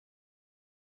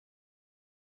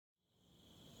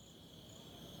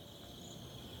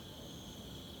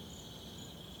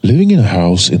Living in a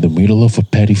house in the middle of a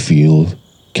paddy field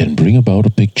can bring about a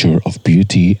picture of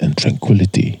beauty and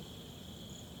tranquility.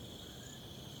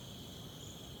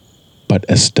 But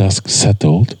as dusk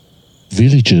settled,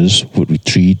 villagers would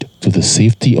retreat to the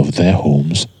safety of their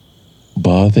homes,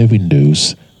 bar their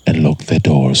windows, and lock their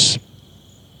doors.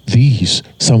 These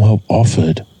somehow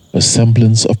offered a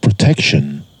semblance of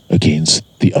protection against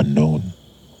the unknown.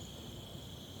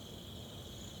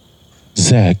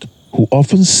 Zack, who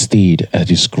often stayed at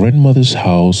his grandmother's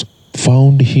house,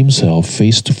 found himself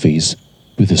face to face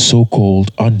with the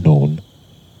so-called unknown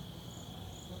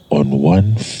on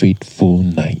one fateful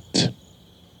night.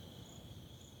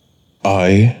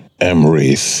 I am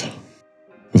Wraith.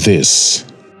 This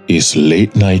is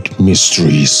Late Night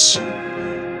Mysteries.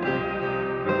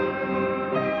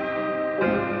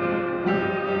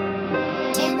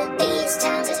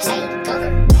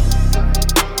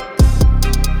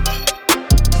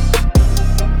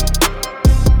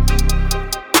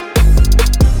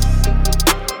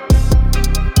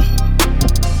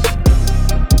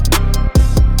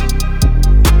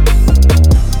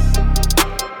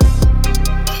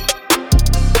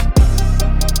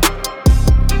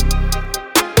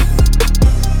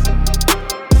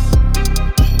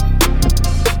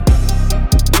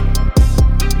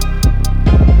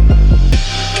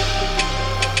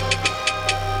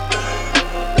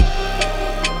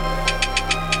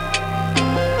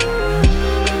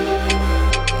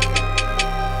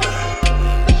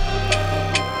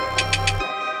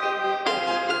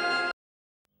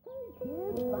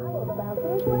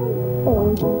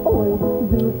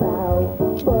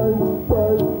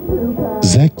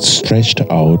 Zack stretched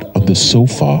out on the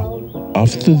sofa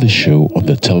after the show on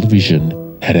the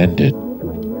television had ended.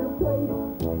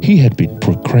 He had been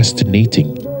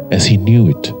procrastinating as he knew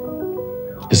it.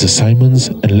 His assignments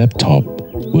and laptop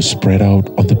were spread out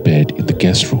on the bed in the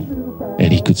guest room,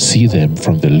 and he could see them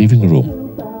from the living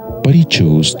room, but he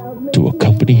chose to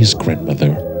accompany his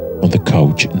grandmother on the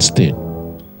couch instead.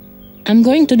 I'm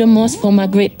going to the mosque for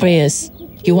Maghrib prayers.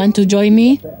 You want to join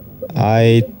me?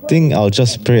 I think I'll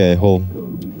just pray at home.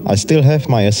 I still have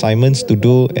my assignments to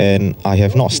do and I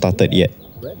have not started yet.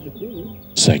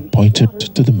 Zack pointed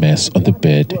to the mess on the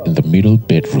bed in the middle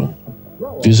bedroom,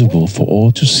 visible for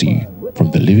all to see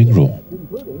from the living room.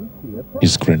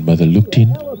 His grandmother looked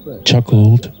in,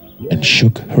 chuckled, and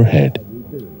shook her head.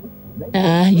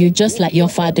 You're just like your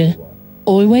father.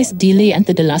 Always delay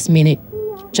until the last minute.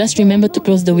 Just remember to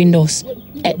close the windows.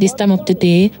 At this time of the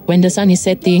day, when the sun is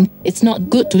setting, it's not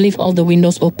good to leave all the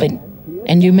windows open.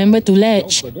 And remember to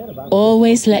latch.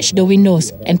 Always latch the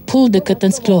windows and pull the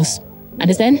curtains close.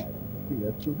 Understand?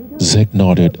 Zack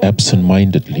nodded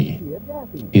absent-mindedly,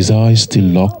 his eyes still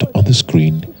locked on the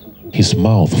screen, his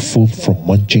mouth full from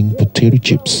munching potato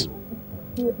chips.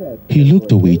 He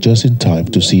looked away just in time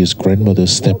to see his grandmother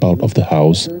step out of the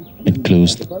house and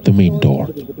close the main door.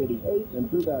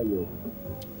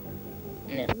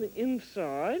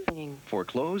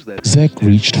 Zack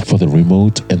reached for the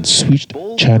remote and switched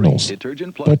channels,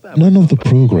 but none of the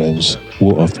programs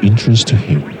were of interest to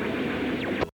him.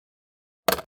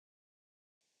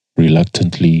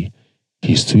 Reluctantly,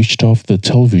 he switched off the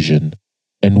television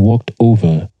and walked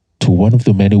over to one of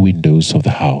the many windows of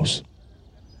the house.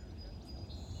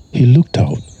 He looked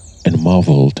out and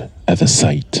marveled at the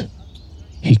sight.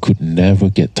 He could never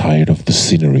get tired of the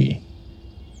scenery.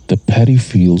 The paddy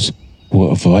fields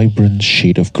were a vibrant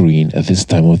shade of green at this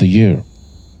time of the year.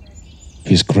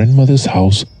 His grandmother's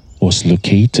house was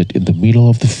located in the middle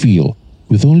of the field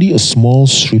with only a small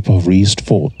strip of raised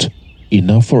fort,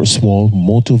 enough for a small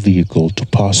motor vehicle to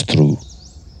pass through.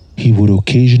 He would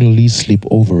occasionally sleep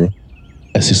over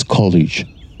as his college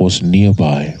was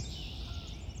nearby.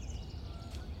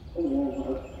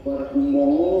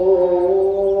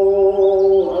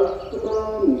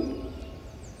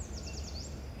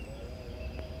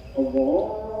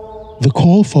 The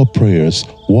call for prayers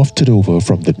wafted over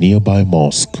from the nearby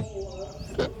mosque.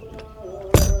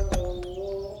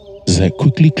 Zack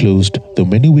quickly closed the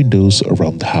many windows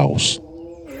around the house.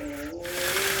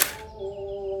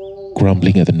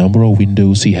 Grumbling at the number of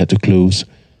windows he had to close,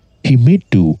 he made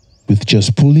do with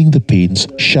just pulling the panes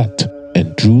shut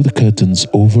and drew the curtains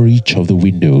over each of the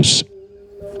windows.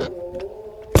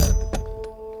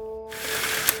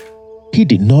 He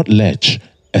did not latch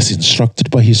as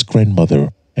instructed by his grandmother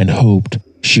and hoped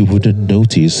she wouldn't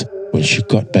notice when she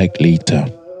got back later.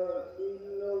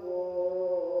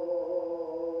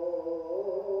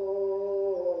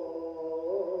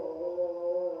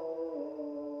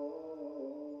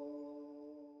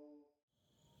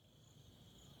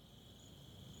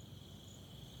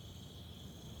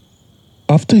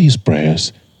 After his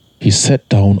prayers, he sat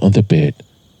down on the bed,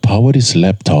 powered his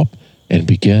laptop and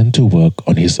began to work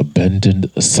on his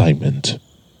abandoned assignment.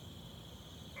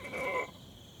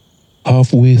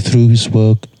 Halfway through his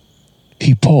work,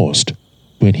 he paused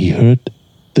when he heard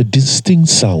the distinct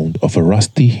sound of a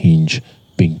rusty hinge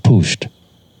being pushed.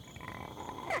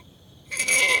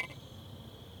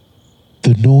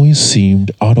 The noise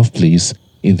seemed out of place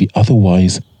in the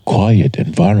otherwise quiet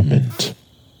environment.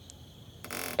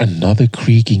 Another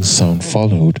creaking sound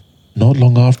followed not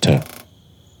long after,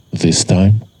 this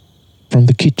time from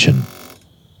the kitchen.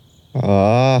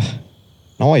 Now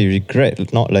I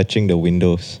regret not latching the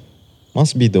windows.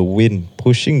 Must be the wind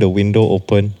pushing the window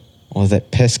open or that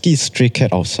pesky stray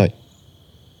cat outside.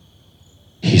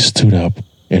 He stood up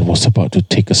and was about to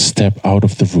take a step out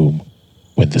of the room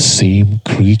when the same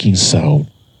creaking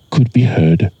sound could be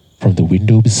heard from the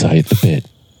window beside the bed.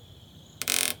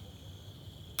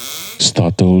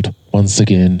 Startled once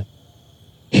again,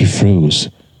 he froze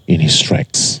in his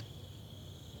tracks.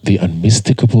 The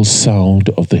unmistakable sound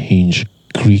of the hinge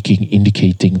creaking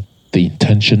indicating the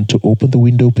intention to open the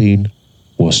window pane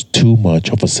was too much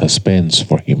of a suspense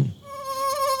for him.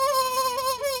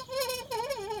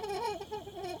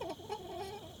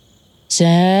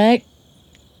 Zack,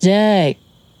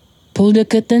 pull the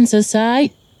curtains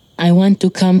aside. I want to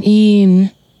come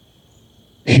in.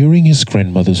 Hearing his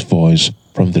grandmother's voice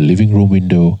from the living room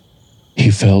window, he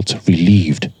felt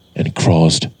relieved and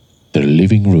crossed the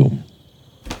living room.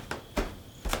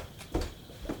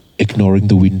 Ignoring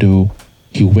the window,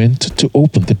 he went to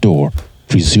open the door,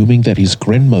 presuming that his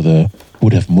grandmother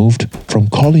would have moved from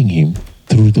calling him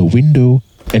through the window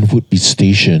and would be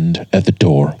stationed at the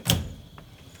door.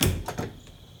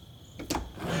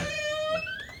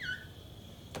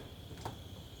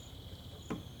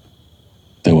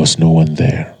 There was no one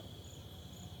there.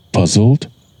 Puzzled,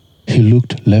 he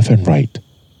looked left and right.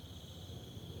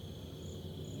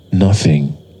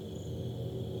 Nothing.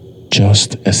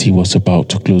 Just as he was about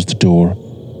to close the door,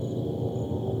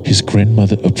 his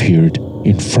grandmother appeared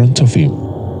in front of him,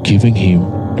 giving him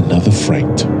another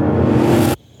fright.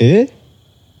 Eh?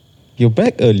 You're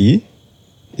back early?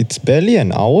 It's barely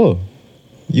an hour.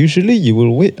 Usually you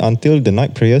will wait until the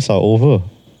night prayers are over.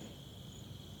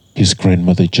 His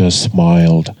grandmother just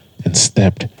smiled and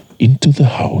stepped into the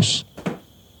house.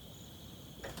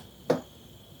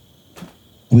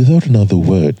 Without another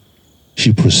word,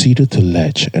 she proceeded to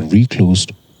latch and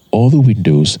reclosed all the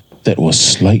windows that were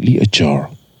slightly ajar.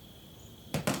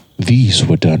 These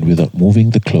were done without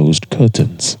moving the closed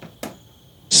curtains,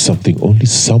 something only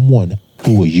someone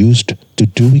who were used to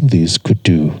doing this could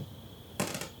do.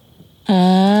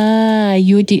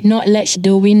 You did not latch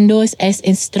the windows as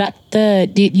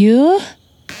instructed, did you?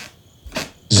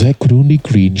 Zack could only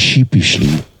grin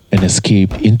sheepishly and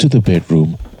escape into the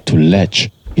bedroom to latch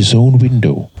his own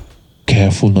window,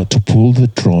 careful not to pull the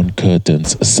drawn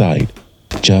curtains aside,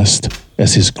 just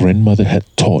as his grandmother had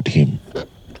taught him.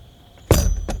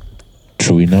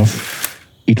 True enough,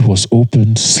 it was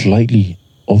opened slightly,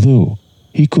 although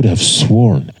he could have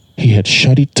sworn he had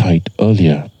shut it tight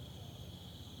earlier.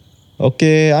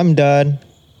 Okay, I'm done.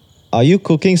 Are you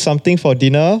cooking something for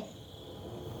dinner?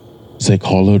 Zack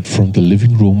hollered from the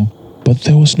living room, but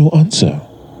there was no answer.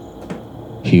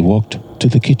 He walked to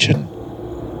the kitchen.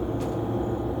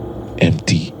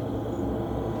 Empty.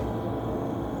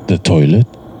 The toilet?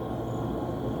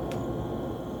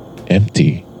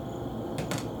 Empty.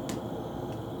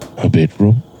 Her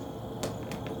bedroom?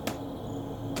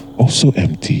 Also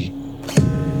empty.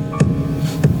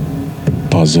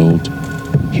 Puzzled,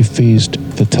 he faced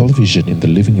the television in the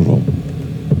living room,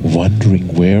 wondering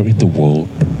where in the world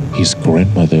his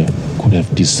grandmother could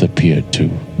have disappeared to.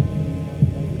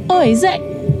 Oi, Zack!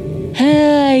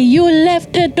 Hey, you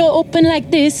left the door open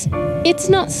like this. It's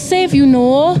not safe, you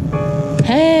know.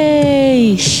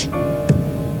 Hey! Shh.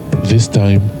 This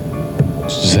time,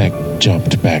 Zack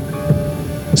jumped back,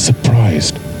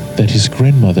 surprised that his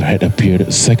grandmother had appeared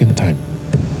a second time.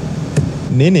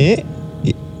 Nene,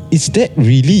 is that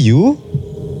really you?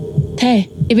 Hey,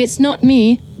 if it's not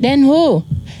me, then who?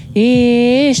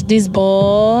 Ish, this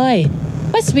boy.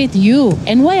 What's with you?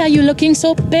 And why are you looking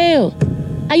so pale?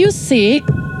 Are you sick?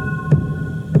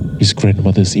 His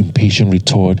grandmother's impatient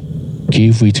retort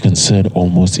gave way to concern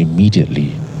almost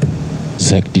immediately.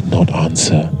 Zack did not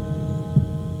answer.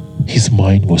 His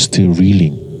mind was still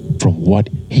reeling from what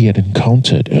he had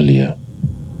encountered earlier.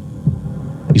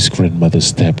 His grandmother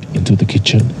stepped into the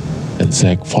kitchen and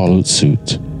Zack followed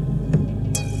suit.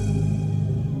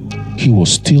 He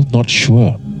was still not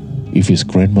sure if his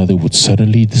grandmother would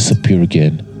suddenly disappear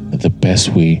again, and the best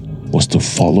way was to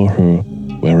follow her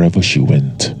wherever she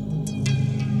went.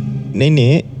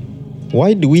 Nene,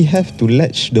 Why do we have to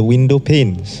latch the window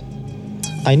panes?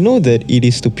 I know that it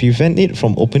is to prevent it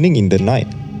from opening in the night,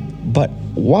 but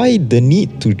why the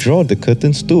need to draw the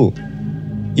curtains too?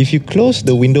 If you close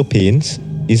the window panes,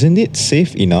 isn't it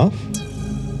safe enough?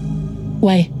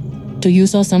 Why? Do you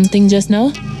saw something just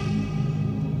now?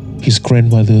 His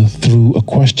grandmother threw a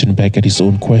question back at his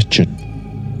own question.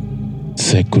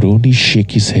 Zack could only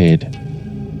shake his head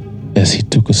as he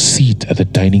took a seat at the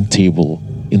dining table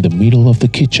in the middle of the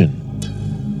kitchen.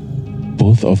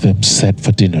 Both of them sat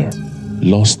for dinner,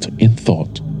 lost in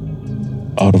thought.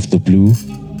 Out of the blue,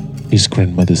 his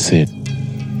grandmother said,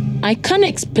 I can't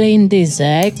explain this,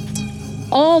 Zack.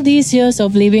 All these years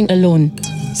of living alone,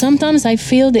 sometimes I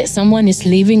feel that someone is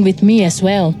living with me as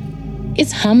well.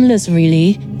 It's harmless,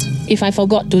 really. If I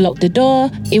forgot to lock the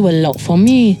door, it will lock for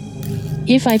me.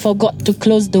 If I forgot to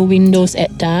close the windows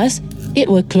at dusk, it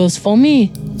will close for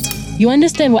me. You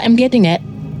understand what I'm getting at?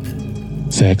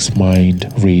 Zack's mind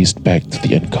raced back to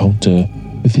the encounter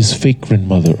with his fake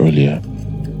grandmother earlier.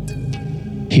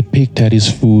 He picked at his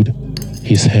food,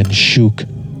 his hand shook,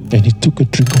 and he took a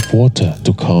drink of water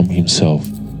to calm himself.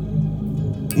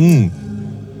 Who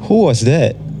was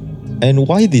that? And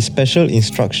why these special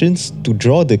instructions to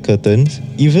draw the curtains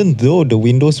even though the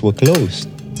windows were closed?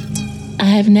 I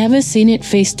have never seen it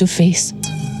face to face.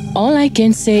 All I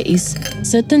can say is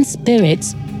certain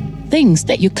spirits, things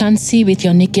that you can't see with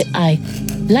your naked eye,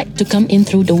 like to come in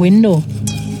through the window.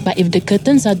 But if the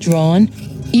curtains are drawn,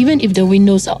 even if the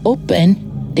windows are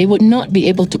open, they would not be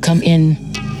able to come in.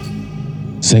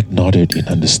 Zack nodded in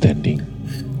understanding.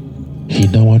 He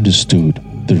now understood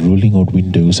the ruling on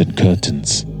windows and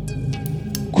curtains.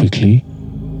 Quickly,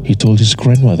 he told his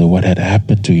grandmother what had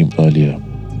happened to him earlier.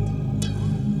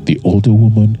 The older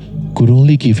woman could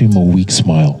only give him a weak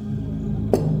smile.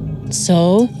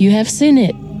 So, you have seen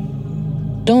it.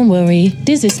 Don't worry,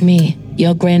 this is me,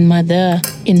 your grandmother,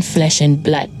 in flesh and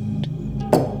blood.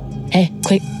 Hey,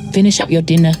 quick, finish up your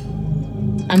dinner.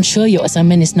 I'm sure your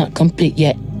assignment is not complete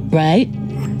yet, right?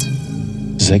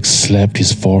 Zack slapped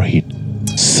his forehead,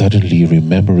 suddenly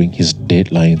remembering his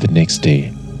deadline the next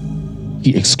day.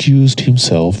 He excused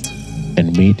himself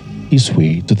and made his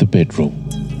way to the bedroom.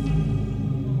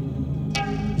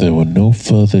 There were no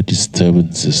further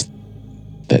disturbances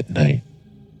that night.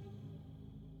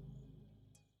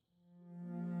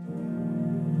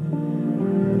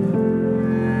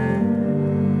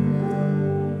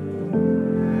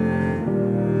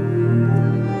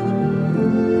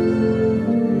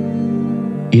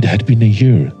 It had been a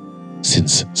year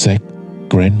since Zack's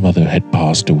grandmother had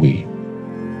passed away.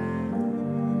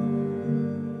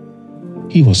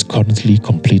 He was currently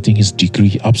completing his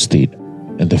degree upstate,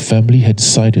 and the family had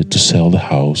decided to sell the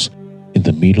house in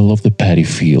the middle of the paddy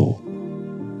field.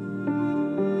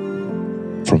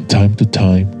 From time to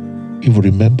time, he would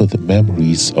remember the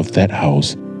memories of that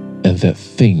house and that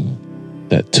thing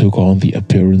that took on the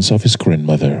appearance of his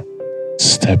grandmother,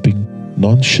 stepping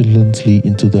nonchalantly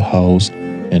into the house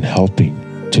and helping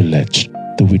to latch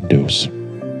the windows.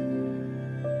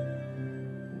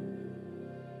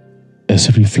 As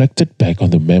he reflected back on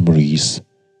the memories,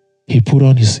 he put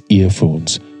on his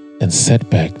earphones and sat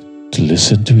back to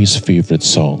listen to his favorite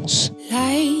songs.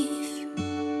 Life,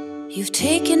 you've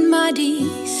taken my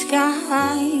disguise.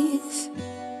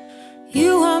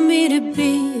 You want me to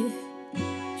be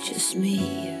just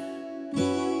me.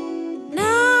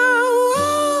 Now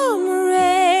I'm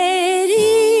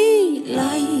ready.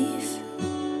 Life,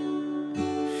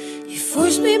 you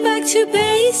forced me back to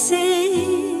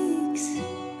basics.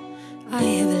 I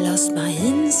have lost my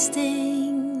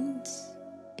instincts.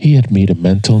 He had made a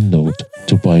mental note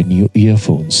to buy new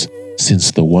earphones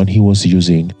since the one he was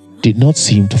using did not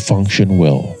seem to function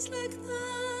well.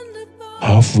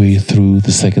 Halfway through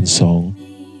the second song,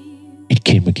 it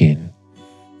came again,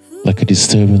 like a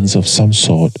disturbance of some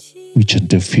sort which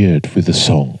interfered with the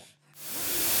song.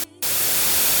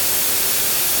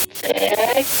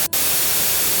 Zack?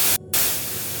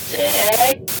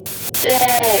 Zack?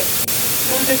 Zack?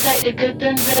 Don't decide the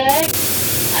curtain, Zack.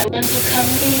 I want to come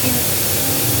in.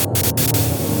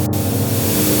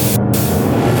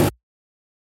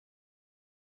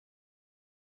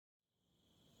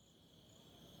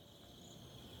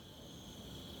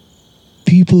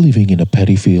 People living in a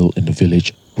paddy field in a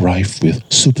village rife with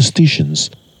superstitions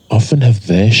often have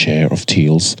their share of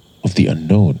tales of the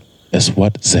unknown, as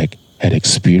what Zack had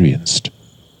experienced.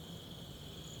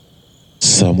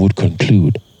 Some would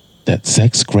conclude that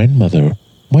Zack's grandmother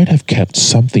might have kept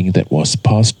something that was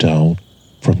passed down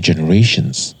from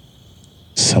generations,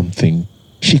 something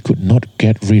she could not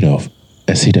get rid of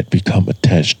as it had become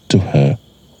attached to her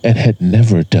and had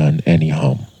never done any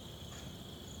harm.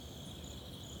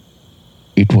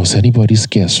 It was anybody's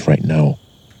guess right now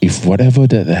if whatever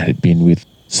that had been with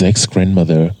Zach's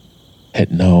grandmother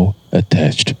had now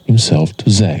attached himself to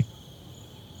Zach.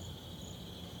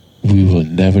 We will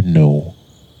never know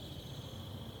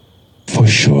for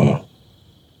sure.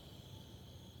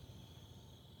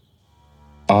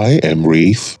 I am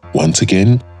Rafe. Once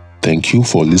again, thank you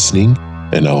for listening,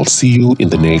 and I'll see you in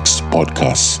the next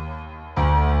podcast.